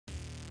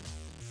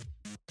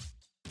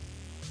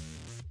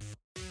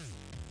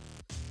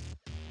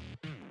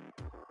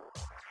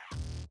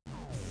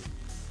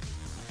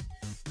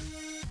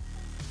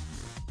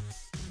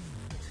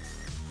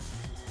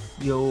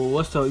Yo,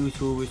 what's up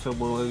YouTube? It's your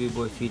boy Wavy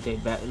boy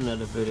CJ back in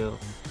another video.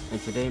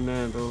 And today,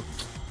 man, bro,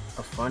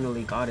 I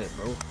finally got it,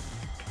 bro.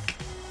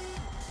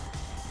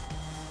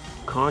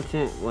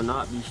 Content will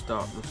not be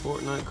stopped. The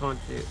Fortnite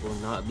content will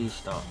not be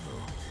stopped, bro.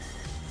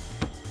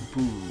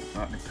 Boom,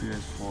 got the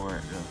PS4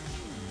 right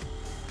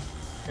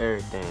there.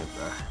 Everything,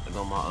 bro. I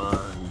got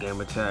my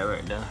gamer tag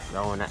right there.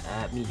 Y'all wanna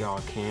add me, y'all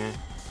can.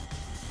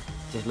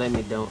 Just let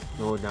me know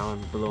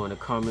down below in the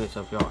comments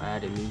if y'all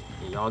added me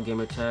and y'all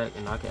gamer tag,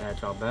 and I can add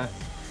y'all back.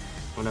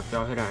 And if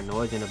y'all hear that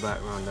noise in the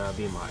background, that'll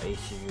be my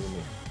AC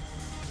unit.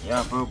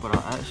 Yeah, bro, but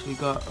I actually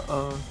got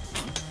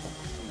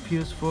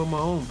PS4 of my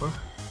own, bro.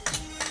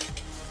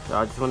 So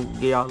I just want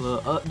to give y'all a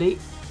little update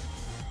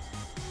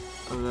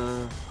of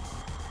the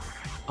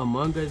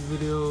Among Us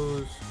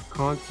videos,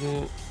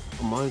 content,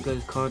 Among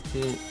Us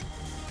content,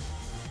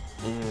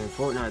 and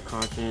Fortnite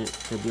content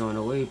to be on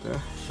the way, bro.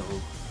 So,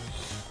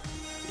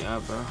 yeah,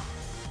 bro.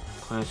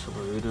 Playing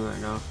Super Reader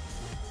right now.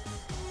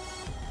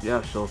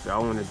 Yeah, so if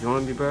y'all want to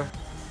join me, bro,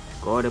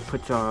 go ahead and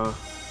put y'all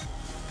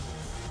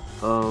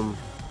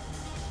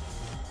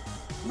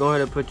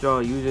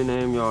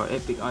username, y'all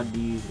epic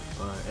IDs,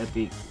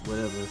 epic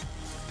whatever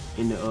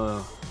in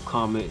the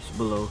comments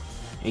below,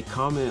 and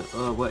comment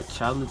what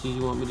challenges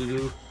you want me to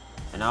do,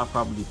 and I'll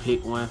probably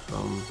pick one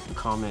from the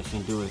comments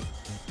and do it.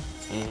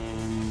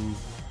 And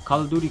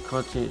Call of Duty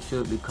content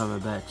should be coming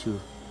back too.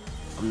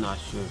 I'm not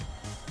sure,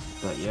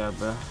 but yeah,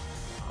 bro,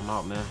 I'm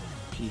out, man.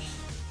 Peace.